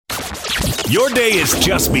Your day has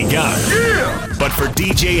just begun. Yeah! But for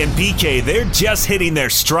DJ and PK, they're just hitting their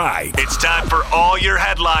stride. It's time for all your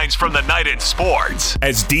headlines from the night in sports.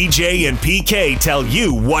 As DJ and PK tell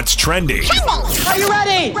you what's trending. Are you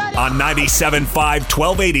ready? On 97.5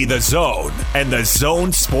 1280 The Zone and The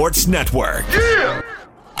Zone Sports Network. Yeah!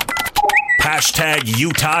 Hashtag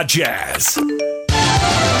Utah Jazz.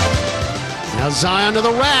 Now Zion to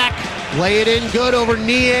the rack. Lay it in good over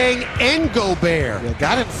Niang and Gobert. Yeah,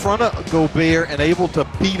 got in front of Gobert and able to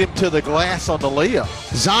beat him to the glass on the layup.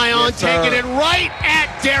 Zion taking it right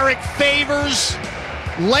at Derek Favors.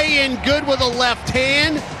 Lay in good with a left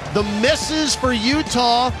hand. The misses for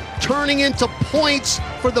Utah turning into points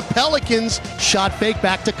for the Pelicans. Shot fake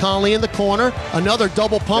back to Conley in the corner. Another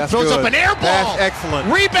double pump. That's throws good. up an air ball. That's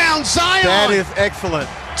excellent. Rebound Zion. That is excellent.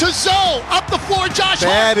 To Zoe. Up the floor Josh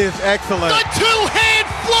That Hart. is excellent. The two-hand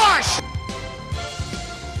flush.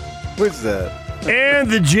 What's that? And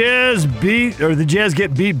the Jazz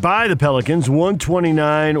get beat by the Pelicans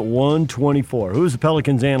 129-124. Who's the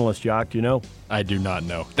Pelicans analyst, Jock? Do you know? I do not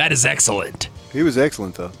know. That is excellent. He was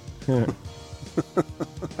excellent, though. I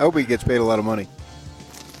hope he gets paid a lot of money.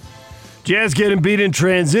 Jazz getting beat in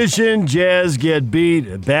transition. Jazz get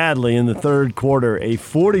beat badly in the third quarter. A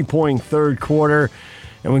 40-point third quarter.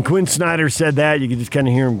 And when Quinn Snyder said that, you could just kind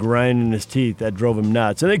of hear him grinding his teeth. That drove him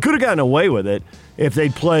nuts. And they could have gotten away with it if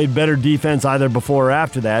they'd played better defense either before or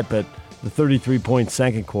after that. But the 33-point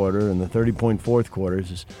second quarter and the 30-point fourth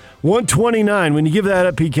quarters is 129. When you give that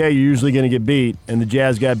up, PK, you're usually going to get beat. And the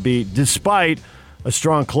Jazz got beat despite a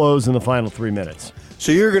strong close in the final 3 minutes.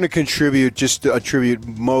 So you're going to attribute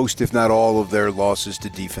most, if not all, of their losses to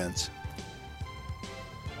defense.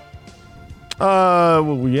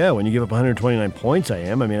 Well, yeah, when you give up 129 points, I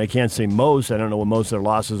am. I mean, I can't say most. I don't know what most of their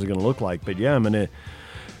losses are going to look like. But, yeah, I'm going to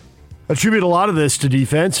attribute a lot of this to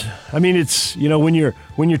defense. I mean, it's, when you're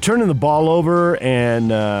turning the ball over and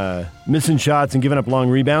missing shots and giving up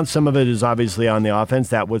long rebounds, some of it is obviously on the offense.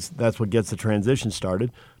 That's what gets the transition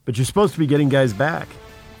started. But you're supposed to be getting guys back.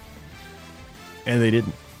 And they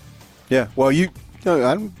didn't. Yeah, well,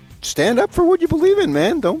 I'm stand up for what you believe in,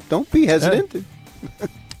 man. Don't be hesitant.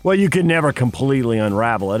 Well, you can never completely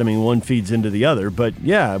unravel it. I mean, one feeds into the other. But,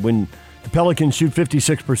 yeah, when the Pelicans shoot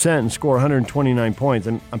 56% and score 129 points,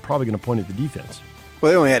 I'm probably going to point at the defense.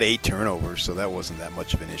 Well, they only had 8 turnovers, so that wasn't that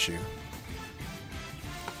much of an issue.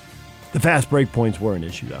 The fast break points were an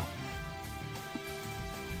issue, though.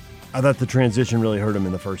 I thought the transition really hurt them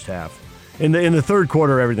in the first half. In the third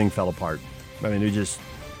quarter, everything fell apart. I mean,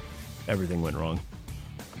 everything went wrong.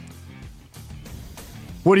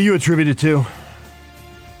 What do you attribute it to?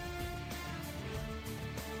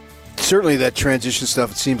 Certainly that transition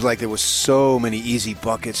stuff, it seems like there was so many easy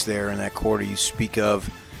buckets there in that quarter you speak of.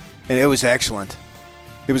 And it was excellent.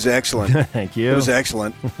 It was excellent. Thank you. It was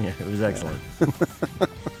excellent. Yeah, it was excellent.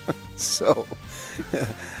 So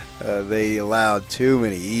they allowed too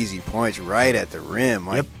many easy points right at the rim.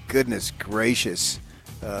 My goodness gracious.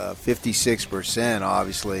 56%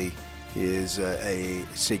 obviously is a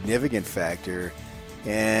significant factor.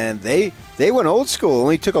 And they went old school,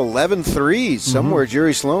 only took 11 threes. Mm-hmm. Somewhere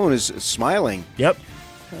Jerry Sloan is smiling. Yep.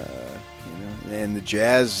 And the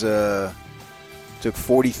Jazz took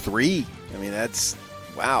 43. I mean, that's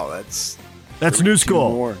new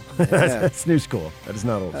school. More. Yeah. Yeah. That's new school. That is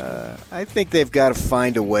not old school. I think they've got to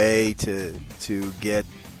find a way to get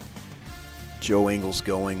Joe Ingles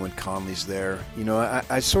going when Conley's there.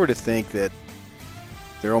 I sort of think that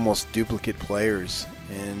they're almost duplicate players,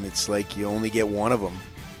 and it's like you only get one of them.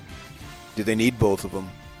 Do they need both of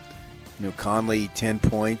them? Conley, 10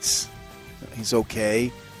 points. He's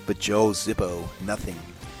okay, but Joe, zippo, nothing.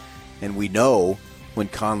 And we know when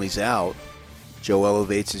Conley's out, Joe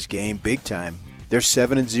elevates his game big time. They're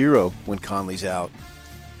 7-0 when Conley's out.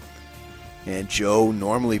 And Joe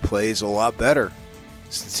normally plays a lot better,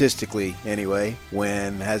 statistically anyway,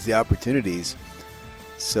 when has the opportunities.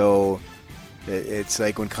 So it's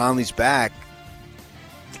like when Conley's back,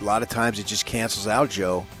 a lot of times it just cancels out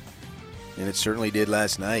Joe. And it certainly did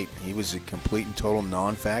last night. He was a complete and total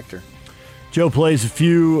non-factor. Joe plays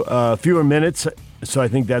a fewer minutes, so I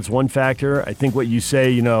think that's one factor. I think what you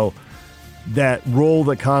say, that role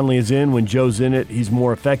that Conley is in, when Joe's in it, he's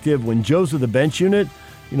more effective. When Joe's with the bench unit,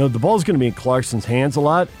 the ball's going to be in Clarkson's hands a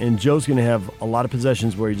lot, and Joe's going to have a lot of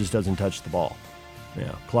possessions where he just doesn't touch the ball.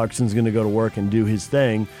 Yeah, Clarkson's going to go to work and do his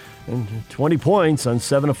thing. And 20 points on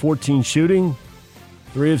 7 of 14 shooting,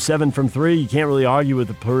 3 of 7 from 3. You can't really argue with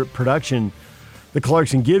the production that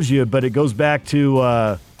Clarkson gives you, but it goes back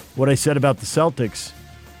to what I said about the Celtics.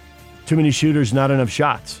 Too many shooters, not enough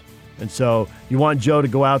shots. And so you want Joe to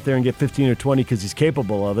go out there and get 15 or 20 because he's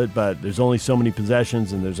capable of it, but there's only so many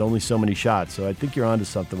possessions and there's only so many shots. So I think you're onto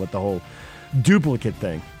something with the whole duplicate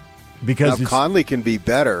thing. Because now, Conley can be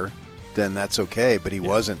better, then that's okay, but he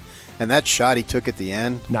wasn't. And that shot he took at the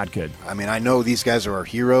end, not good. I mean, I know these guys are our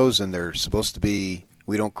heroes and they're supposed to be,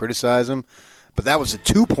 we don't criticize them, but that was a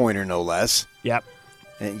 2-pointer no less. Yep.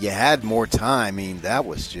 And you had more time. I mean, that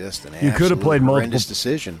was just an you could have played horrendous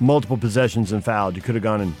decision. Multiple possessions and fouled. You could have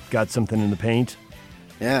gone and got something in the paint.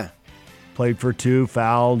 Yeah. Played for 2,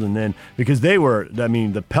 fouled, and then because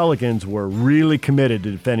the Pelicans were really committed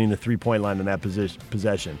to defending the 3-point line in that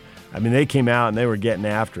possession. I mean, they came out and they were getting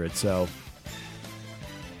after it. So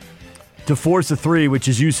to force a 3, which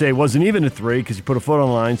as you say wasn't even a 3 because you put a foot on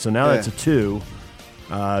the line, so now that's a 2.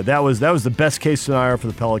 That was the best case scenario for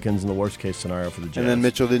the Pelicans and the worst case scenario for the Jazz. And then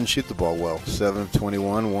Mitchell didn't shoot the ball well. 7 of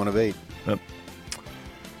 21, 1 of 8. Yep.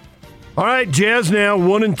 All right, Jazz now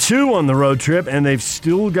 1-2 on the road trip, and they've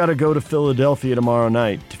still got to go to Philadelphia tomorrow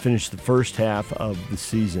night to finish the first half of the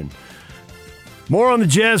season. More on the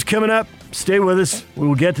Jazz coming up. Stay with us. We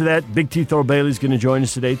will get to that. Big T. Thor Bailey's going to join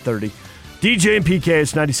us at 8:30. DJ and PK,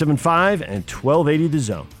 it's 97.5 and 1280 The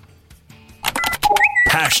Zone.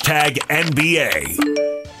 #NBA.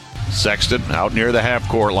 Sexton out near the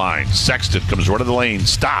half-court line. Sexton comes right to the lane,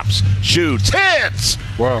 stops, shoots, hits!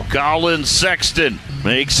 Wow. Colin Sexton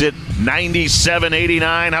makes it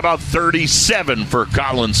 97-89. How about 37 for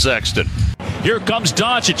Colin Sexton? Here comes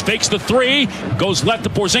Doncic, fakes the 3, goes left to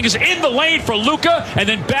Porzingis, in the lane for Luka, and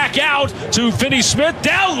then back out to Finney-Smith.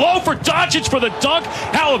 Down low for Doncic for the dunk.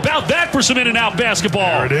 How about that for some in-and-out basketball?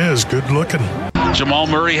 There it is. Good looking. Jamal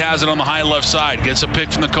Murray has it on the high left side. Gets a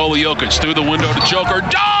pick from Nikola Jokic through the window to Joker.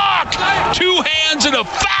 Dunk! 2 hands and a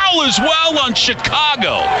foul as well on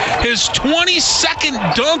Chicago. His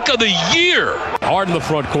 22nd dunk of the year. Hard in the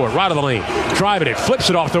front court, right of the lane. Driving it, flips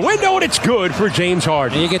it off the window, and it's good for James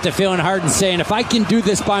Harden. And you get the feeling Harden saying, if I can do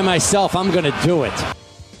this by myself, I'm going to do it.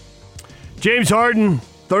 James Harden,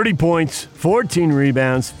 30 points, 14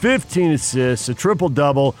 rebounds, 15 assists, a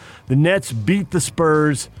triple-double. The Nets beat the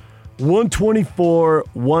Spurs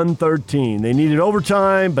 124-113. They needed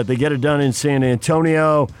overtime, but they get it done in San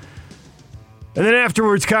Antonio. And then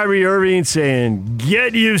afterwards, Kyrie Irving saying,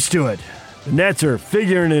 get used to it. The Nets are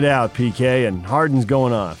figuring it out, PK, and Harden's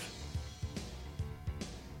going off.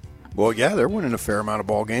 Well, yeah, they're winning a fair amount of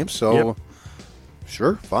ball games, so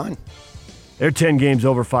sure, fine. They're 10 games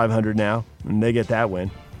over 500 now, and they get that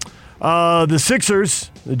win. The Sixers,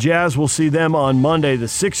 the Jazz, will see them on Monday. The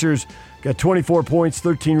Sixers got 24 points,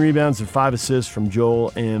 13 rebounds, and 5 assists from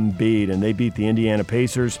Joel Embiid, and they beat the Indiana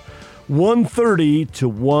Pacers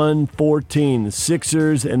 130-114. The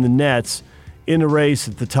Sixers and the Nets in a race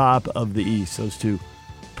at the top of the East. Those two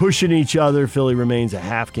pushing each other. Philly remains a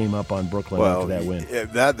half game up on Brooklyn after that win.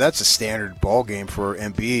 That's a standard ball game for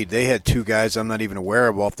Embiid. They had 2 guys I'm not even aware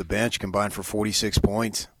of off the bench combined for 46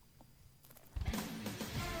 points.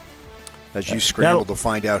 As you scramble to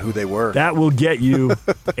find out who they were. That will get you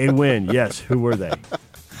a win. Yes, who were they?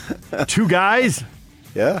 2 guys?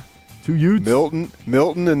 Yeah. 2 youths?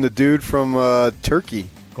 Milton and the dude from Turkey.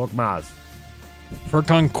 Korkmaz.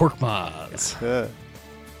 Furkan Korkmaz. Yeah.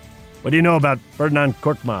 What do you know about Ferdinand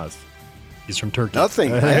Korkmaz? He's from Turkey.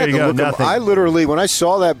 Nothing. I had to look him up. I literally, when I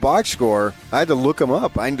saw that box score, I had to look him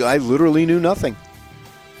up. I literally knew nothing.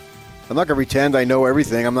 I'm not going to pretend I know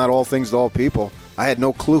everything. I'm not all things to all people. I had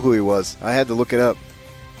no clue who he was. I had to look it up.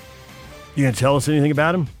 You going to tell us anything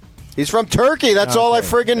about him? He's from Turkey. That's all I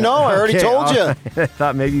friggin' know. I already told you. I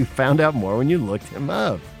thought maybe you found out more when you looked him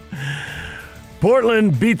up.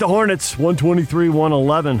 Portland beat the Hornets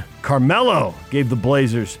 123-111. Carmelo gave the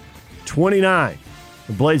Blazers 29.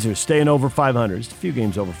 The Blazers staying over 500. Just a few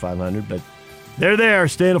games over 500, but they're there,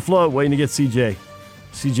 staying afloat, waiting to get CJ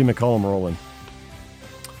McCollum rolling.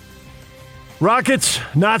 Rockets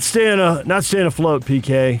not staying afloat,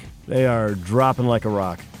 PK. They are dropping like a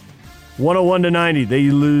rock. 101-90. They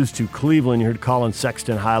lose to Cleveland. You heard Colin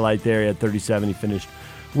Sexton highlight there. He had 37. He finished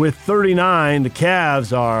with 39. The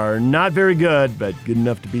Cavs are not very good, but good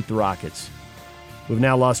enough to beat the Rockets. We've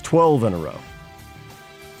now lost 12 in a row.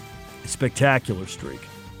 A spectacular streak.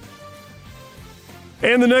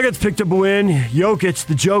 And the Nuggets picked up a win. Jokic,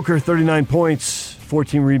 the Joker, 39 points,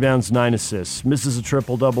 14 rebounds, 9 assists. Misses a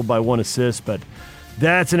triple-double by 1 assist, but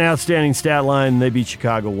that's an outstanding stat line. They beat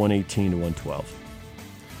Chicago 118-112.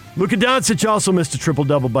 Luka Doncic also missed a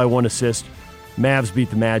triple-double by 1 assist. Mavs beat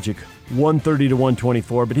the Magic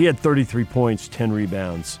 130-124, but he had 33 points, 10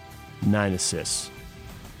 rebounds, 9 assists.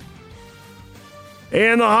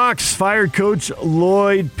 And the Hawks fired Coach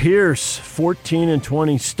Lloyd Pierce,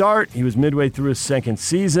 14-20 start. He was midway through his second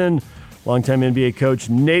season. Longtime NBA coach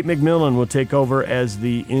Nate McMillan will take over as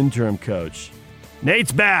the interim coach.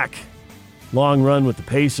 Nate's back. Long run with the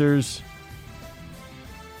Pacers.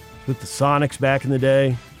 With the Sonics back in the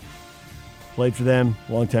day. Played for them.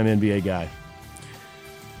 Longtime NBA guy.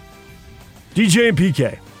 DJ and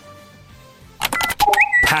PK.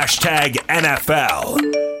 Hashtag NFL.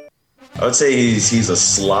 I would say he's a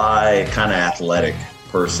sly, kind of athletic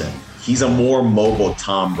person. He's a more mobile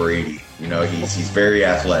Tom Brady. You know, he's very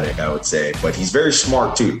athletic, I would say, but he's very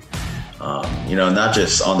smart too. You know, not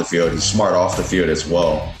just on the field, he's smart off the field as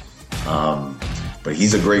well. But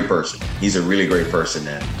he's a great person. He's a really great person.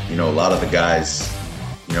 And, you know, a lot of the guys,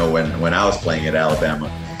 you know, when I was playing at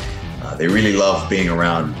Alabama, they really loved being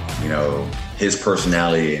around, you know, his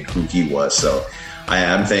personality and who he was. So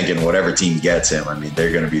I'm thinking whatever team gets him, I mean,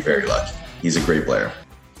 they're going to be very lucky. He's a great player.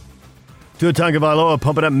 Tua Tagovailoa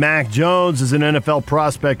pumping up Mac Jones as an NFL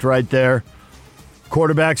prospect right there.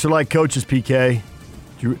 Quarterbacks are like coaches, PK.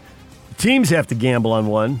 Teams have to gamble on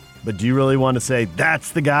one, but do you really want to say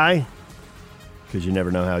that's the guy? Because you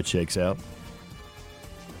never know how it shakes out.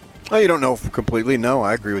 Oh, you don't know completely. No,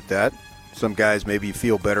 I agree with that. Some guys maybe you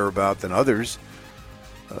feel better about than others.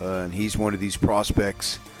 And he's one of these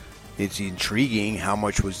prospects. It's intriguing how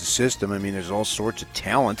much was the system. I mean, there's all sorts of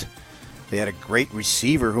talent. They had a great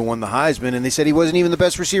receiver who won the Heisman, and they said he wasn't even the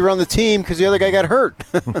best receiver on the team because the other guy got hurt.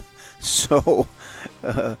 So,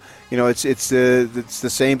 you know, it's the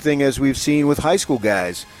same thing as we've seen with high school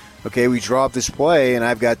guys. Okay, we draw up this play, and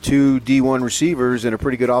I've got 2 D1 receivers and a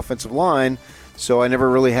pretty good offensive line, so I never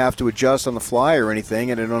really have to adjust on the fly or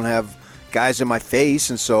anything, and I don't have guys in my face,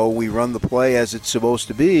 and so we run the play as it's supposed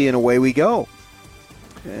to be, and away we go.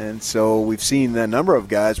 And so we've seen a number of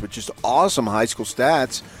guys with just awesome high school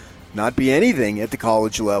stats not be anything at the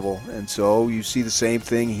college level. And so you see the same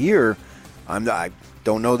thing here. I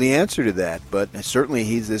don't know the answer to that, but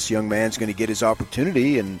certainly this young man's going to get his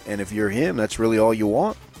opportunity, and if you're him, that's really all you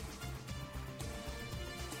want.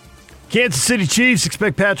 Kansas City Chiefs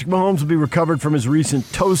expect Patrick Mahomes will be recovered from his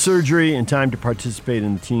recent toe surgery in time to participate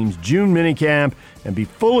in the team's June minicamp and be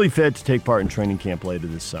fully fit to take part in training camp later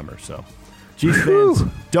this summer. So Chiefs fans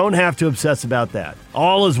don't have to obsess about that.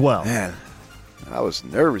 All is well. Man, I was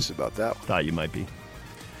nervous about that one. Thought you might be.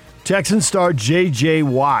 Texans star J.J.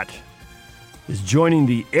 Watt is joining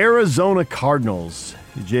the Arizona Cardinals.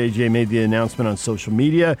 J.J. made the announcement on social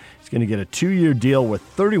media. He's going to get a 2-year deal with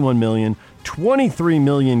 $31 million, $23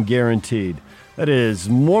 million guaranteed. That is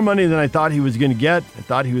more money than I thought he was going to get. I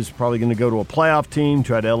thought he was probably going to go to a playoff team,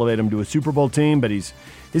 try to elevate him to a Super Bowl team, but he's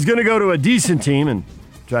going to go to a decent team and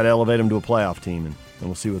try to elevate him to a playoff team, and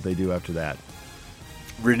we'll see what they do after that.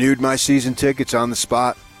 Renewed my season tickets on the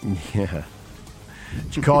spot. Yeah.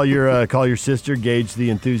 Did you call your sister, gauge the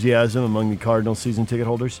enthusiasm among the Cardinals season ticket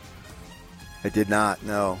holders? I did not,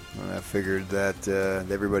 no. I figured that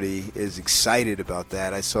everybody is excited about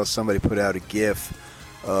that. I saw somebody put out a GIF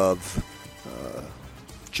of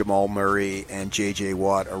Jamal Murray and J.J.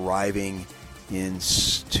 Watt arriving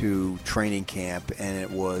into training camp, and it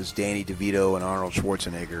was Danny DeVito and Arnold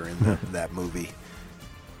Schwarzenegger in that movie.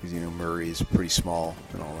 Because, you know, Murray is pretty small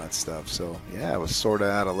and all that stuff. So, yeah, it was sort of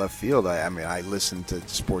out of left field. I mean, I listened to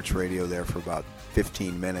sports radio there for about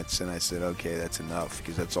 15 minutes, and I said, okay, that's enough,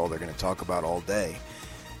 because that's all they're going to talk about all day.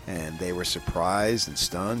 And they were surprised and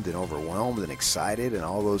stunned and overwhelmed and excited and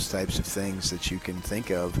all those types of things that you can think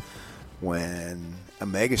of when a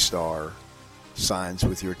megastar signs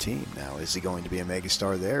with your team. Now, is he going to be a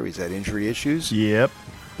megastar there? He's had injury issues? Yep.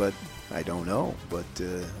 But I don't know. But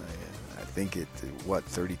I think at,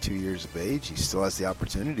 32 years of age, he still has the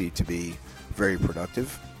opportunity to be very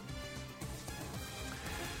productive.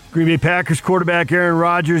 Green Bay Packers quarterback Aaron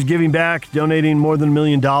Rodgers giving back, donating more than $1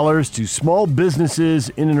 million to small businesses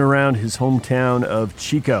in and around his hometown of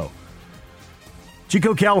Chico,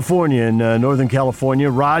 California, in Northern California.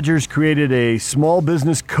 Rodgers created a small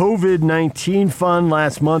business COVID-19 fund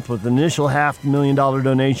last month with an initial $500,000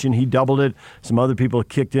 donation. He doubled it. Some other people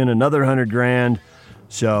kicked in another $100,000.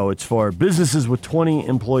 So it's for businesses with 20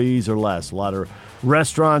 employees or less. A lot of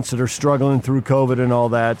restaurants that are struggling through COVID and all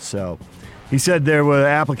that. So he said there were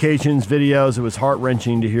applications, videos. It was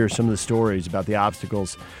heart-wrenching to hear some of the stories about the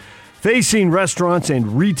obstacles facing restaurants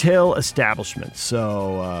and retail establishments.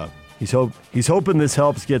 So he's hoping this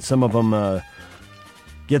helps get some of them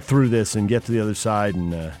get through this and get to the other side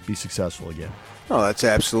and be successful again. Oh, that's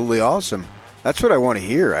absolutely awesome. That's what I want to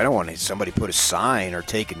hear. I don't want somebody put a sign or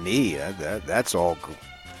take a knee. That's all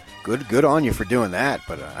good on you for doing that.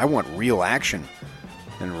 But I want real action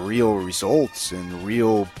and real results and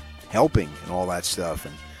real helping and all that stuff.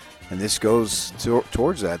 And And this goes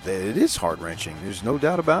towards that. It is heart-wrenching. There's no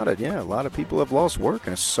doubt about it. Yeah, a lot of people have lost work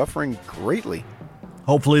and are suffering greatly.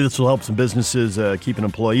 Hopefully this will help some businesses keep an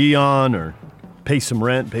employee on or pay some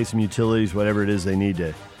rent, pay some utilities, whatever it is they need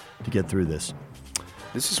to get through this.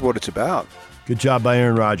 This is what it's about. Good job by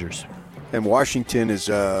Aaron Rodgers. And Washington has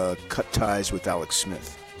cut ties with Alex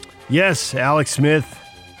Smith. Yes, Alex Smith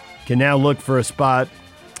can now look for a spot,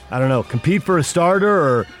 I don't know, compete for a starter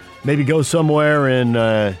or maybe go somewhere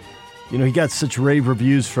and, he got such rave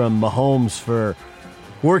reviews from Mahomes for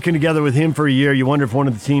working together with him for a year. You wonder if one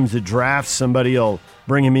of the teams that drafts somebody will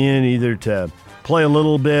bring him in either to play a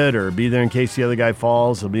little bit or be there in case the other guy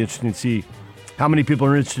falls. It'll be interesting to see how many people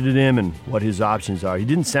are interested in him and what his options are. He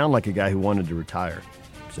didn't sound like a guy who wanted to retire.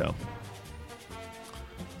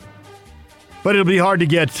 But it'll be hard to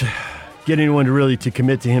get anyone to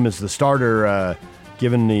commit to him as the starter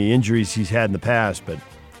given the injuries he's had in the past. But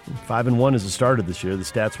 5-1 as a starter this year. The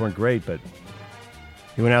stats weren't great, but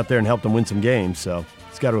he went out there and helped them win some games. So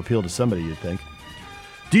it's got to appeal to somebody, you'd think.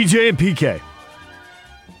 DJ and PK.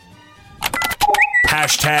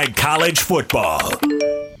 Hashtag college football.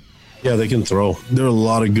 Yeah, they can throw. There are a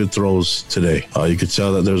lot of good throws today. You could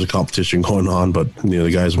tell that there's a competition going on, but the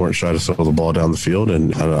guys weren't trying to throw the ball down the field,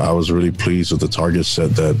 and I was really pleased with the target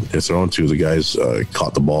set that they're throwing to. The guys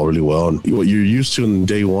caught the ball really well, and what you're used to in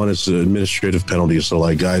day one is the administrative penalties, so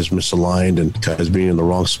like guys misaligned and guys being in the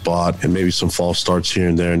wrong spot and maybe some false starts here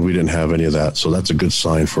and there, and we didn't have any of that, so that's a good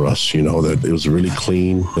sign for us, that it was really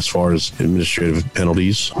clean as far as administrative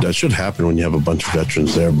penalties. That should happen when you have a bunch of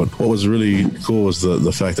veterans there, but what was really cool was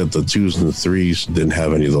the fact that the 2s and the 3s didn't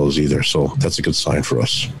have any of those either, so that's a good sign for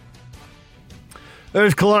us.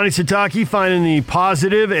 There's Kalani Sitake finding the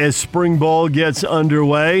positive as spring ball gets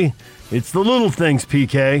underway. It's the little things,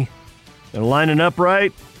 PK. They're lining up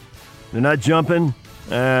right, they're not jumping,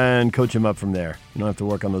 and coach them up from there. You don't have to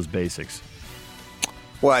work on those basics.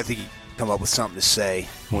 Well, I think you come up with something to say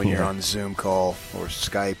when you're on the Zoom call or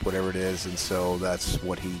Skype, whatever it is, and so that's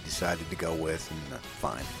what he decided to go with, and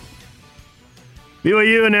fine.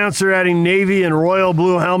 BYU announcer adding navy and royal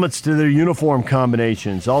blue helmets to their uniform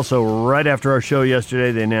combinations. Also, right after our show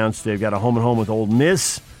yesterday, they announced they've got a home-and-home with Ole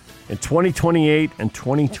Miss in 2028 and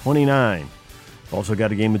 2029. Also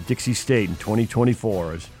got a game with Dixie State in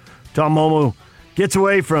 2024. As Tom Momo gets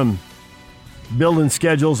away from building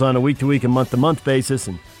schedules on a week-to-week and month-to-month basis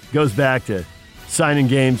and goes back to signing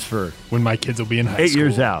games for when my kids will be in high 8 school.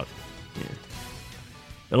 years out. Yeah.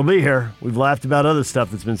 It'll be here. We've laughed about other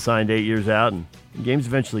stuff that's been signed 8 years out, and games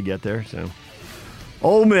eventually get there. So,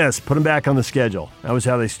 Ole Miss, put them back on the schedule. That was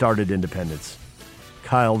how they started Independence.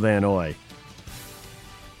 Kyle Van Noy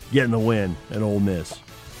getting the win at Ole Miss.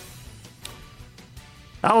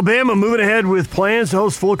 Alabama moving ahead with plans to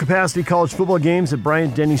host full-capacity college football games at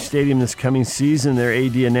Bryant-Denny Stadium this coming season. Their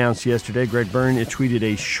AD announced yesterday. Greg Byrne tweeted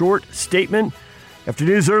a short statement. After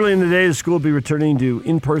news early in the day, the school will be returning to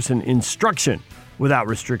in-person instruction without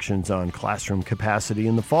restrictions on classroom capacity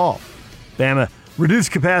in the fall. Bama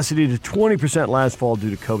reduced capacity to 20% last fall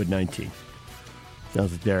due to COVID-19.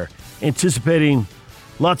 Sounds like they're anticipating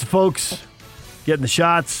lots of folks getting the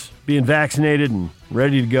shots, being vaccinated, and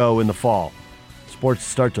ready to go in the fall. Sports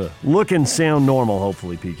start to look and sound normal,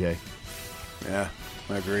 hopefully, PK. Yeah,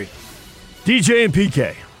 I agree. DJ and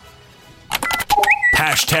PK.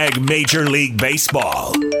 Hashtag Major League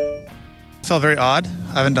Baseball. Felt very odd.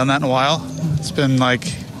 I haven't done that in a while. It's been like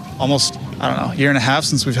almost, a year and a half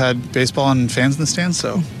since we've had baseball and fans in the stands,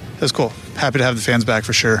 so it was cool. Happy to have the fans back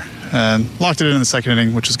for sure. And locked it in the second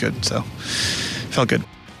inning, which is good, so felt good.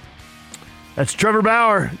 That's Trevor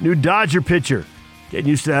Bauer, new Dodger pitcher. Getting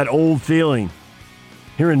used to that old feeling.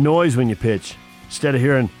 Hearing noise when you pitch instead of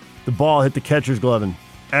hearing the ball hit the catcher's glove and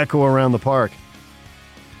echo around the park.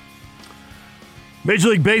 Major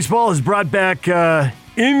League Baseball has brought back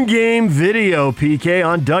in-game video, PK,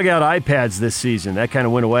 on dugout iPads this season. That kind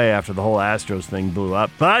of went away after the whole Astros thing blew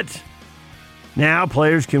up. But now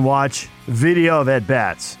players can watch video of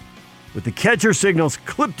at-bats with the catcher signals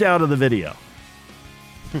clipped out of the video.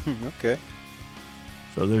 Okay.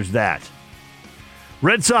 So there's that.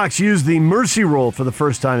 Red Sox use the mercy rule for the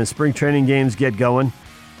first time as spring training games get going.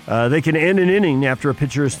 They can end an inning after a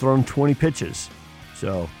pitcher has thrown 20 pitches.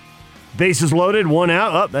 So, bases loaded, one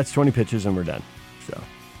out. Oh, that's 20 pitches and we're done. So,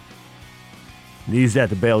 they used that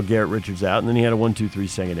to bail Garrett Richards out, and then he had a 1-2-3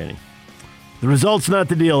 second inning. The result's not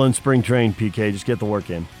the deal in spring training, PK. Just get the work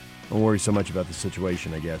in. Don't worry so much about the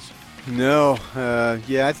situation, I guess. No.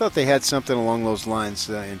 I thought they had something along those lines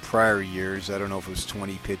in prior years. I don't know if it was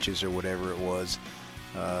 20 pitches or whatever it was.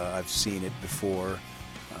 I've seen it before.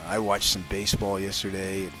 I watched some baseball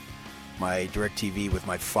yesterday. My DirecTV with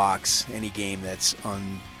my Fox, any game that's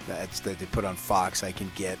that they put on Fox I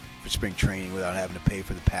can get for spring training without having to pay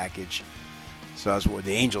for the package. So I was with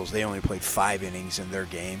the Angels. They only played 5 innings in their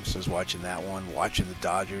game, so I was watching that one, watching the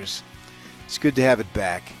Dodgers. It's good to have it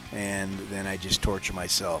back, and then I just torture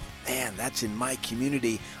myself. Man, that's in my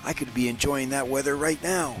community. I could be enjoying that weather right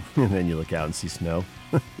now. And then you look out and see snow.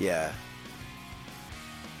 Yeah.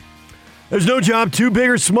 There's no job too big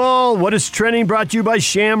or small. What is trending? Brought to you by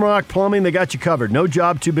Shamrock Plumbing. They got you covered. No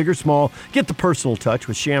job too big or small. Get the personal touch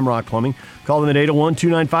with Shamrock Plumbing. Call them at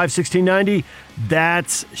 801-295-1690.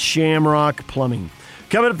 That's Shamrock Plumbing.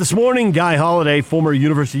 Coming up this morning, Guy Holiday, former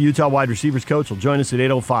University of Utah wide receivers coach, will join us at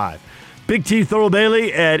 8:05. Big T Thurl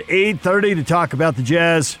Bailey at 8:30 to talk about the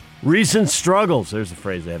Jazz recent struggles. There's a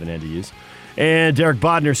phrase they haven't had to use. And Derek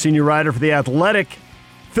Bodner, senior writer for The Athletic,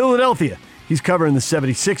 Philadelphia. He's covering the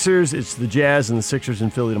 76ers. It's the Jazz and the Sixers in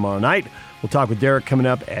Philly tomorrow night. We'll talk with Derek coming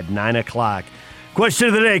up at 9 o'clock. Question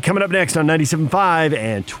of the day coming up next on 97.5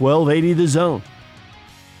 and 1280 The Zone.